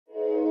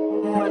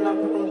My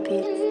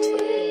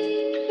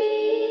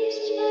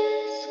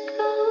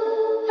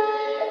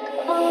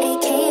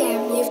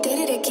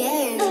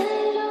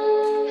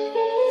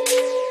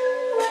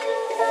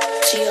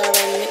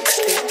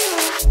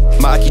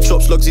Aki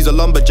chops logs, he's a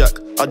lumberjack.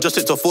 I just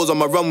hit to fours on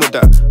my run with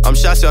that. I'm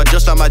sassy, I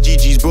just like my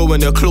GGs, bro, when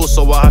they're close,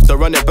 so I have to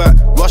run it back.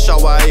 Rush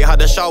hour, I ain't had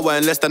a shower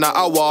in less than an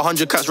hour.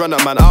 100 cats run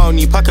up, man. I don't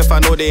need pack if I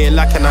know they ain't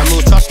lacking. I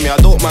know, trust me, I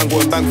don't mind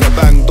going bang for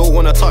bang. Don't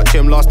wanna touch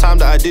him. Last time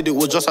that I did it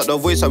was just like the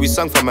voice how we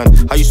sang for, man.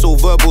 How you so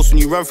verbose when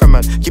you run from,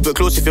 man. Keep it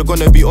close if you're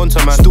gonna be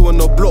onto, man. Still on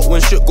the block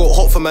when shit got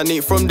hot for, man.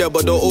 Ain't from there,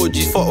 but the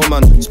OG's fuck,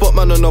 man. Spot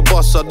man on the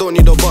bus, I don't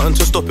need a button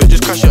to stop it.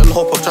 Just crash it and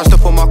hop off. Try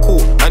step on my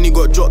court, and he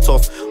got dropped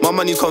off. My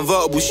money's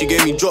convertible, she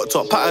gave me dropped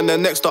up. Pattern the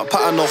next up,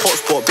 pattern the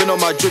hotspot. Been on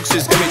my drugs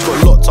since MH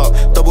got locked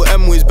up. Double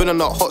M always been on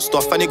that hot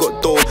stuff, and he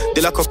got dough.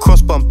 They like a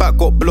crossbun, back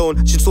got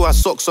blown. She still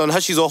has socks on, her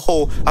she's a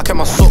hoe. I kept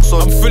my socks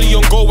on. I'm fully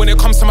on go when it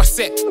comes to my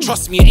set.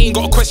 Trust me, I ain't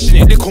gotta question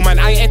it. Little man,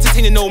 I ain't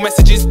entertaining no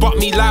messages. But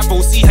me live,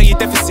 oh, see how you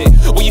deficit.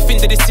 What you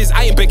think that this is,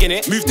 I ain't begging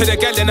it. Move to the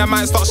gal and I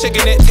might start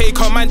shaking it. Take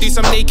her man, do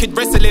some naked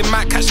wrestling.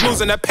 Might catch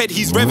Millz on a ped,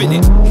 he's revving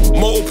it.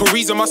 Multiple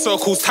reason my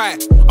circle's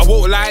tight. I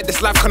won't lie,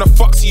 this life kinda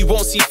fucks you. You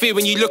won't see fear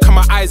when you look at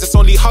my eyes. It's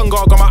only hunger,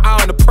 I got my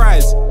eye on the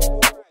prize.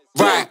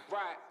 Right.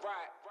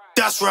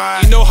 That's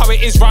right. You know how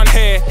it is round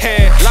here.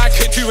 Like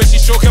it do when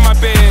she's stroking my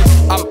beard.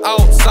 I'm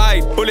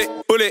outside, bullet.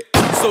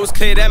 So it's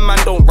clear them man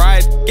don't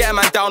ride. Get a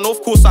man down,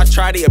 of course I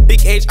tried it. A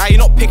big age, you're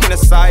not picking a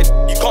side.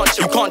 You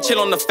can't chill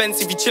on the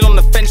fence. If you chill on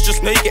the fence,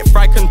 just know you get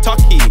fried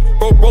Kentucky.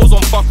 Bro's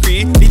on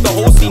fuckery, leave the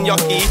whole scene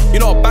yucky.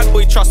 You're not a bad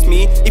boy, trust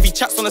me. If he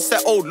chats on the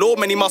set, oh lord,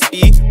 man, he must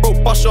be.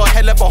 Bro, bust your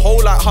head, left a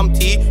hole like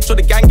Humpty. So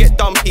the gang get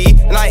dumpy.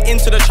 And I ain't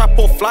into the trap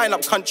or flying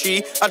up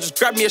country. I just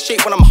grab me a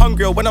shake when I'm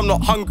hungry or when I'm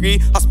not hungry.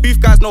 I spoof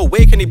guys, no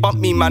way can he bump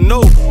me, man,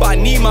 no. But I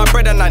need my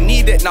bread and I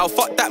need it now.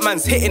 Fuck that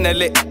man's hitting a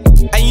lick.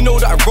 And you know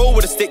that I roll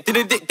with a stick. Did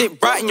a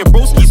dip right in your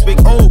broski's wig.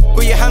 Oh,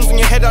 got your hands on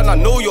your head and I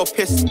know you're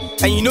pissed.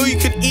 And you know you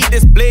could eat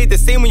this blade the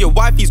same way your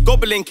wifey's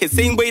gobbling kids.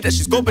 Same way that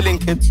she's gobbling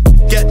kids.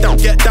 Get down,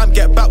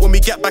 get back when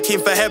we get back in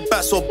for head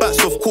bats or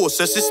bats, of course.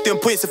 Assisting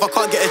points if I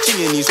can't get a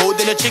ching in. He's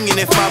holding a ching in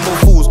if I'm on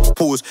fools.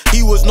 Pause.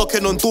 He was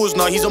knocking on doors,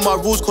 now he's on my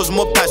rules cause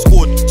mob pack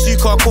scored.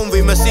 Car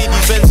convoy, Mercedes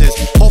Benzes.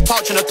 Hot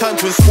pouch and a turn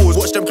twin scores.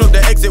 Watch them clock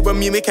the exit when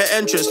we make an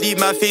entrance. Leave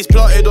my face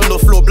planted on the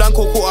floor.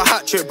 Blanco caught a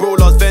hat trick, bro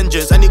lost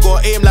vengeance. And he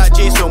got aim like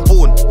Jason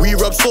Bourne. We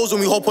rub souls when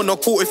we hop on the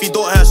court. If he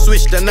don't have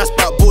switch, then that's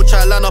back board.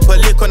 Try line up a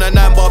lick on a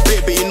 9-bar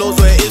bit, but he knows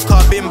where it is,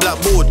 car been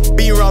blackboard.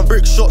 Being round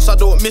brick shots, I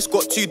don't miss.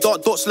 Got 2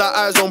 dark dots like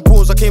eyes on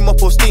prawns. I came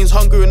up off stains,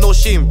 hungry with no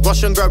shame.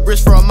 Rush and grab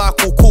wrist for a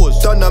Michael cause.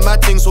 Done the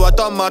mad thing, so I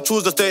done my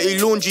chores. That's dirty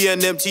laundry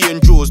and empty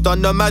and drawers.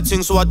 Done the mad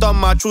thing, so I done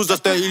my chores.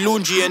 That's dirty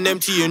laundry and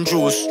empty and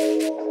drawers.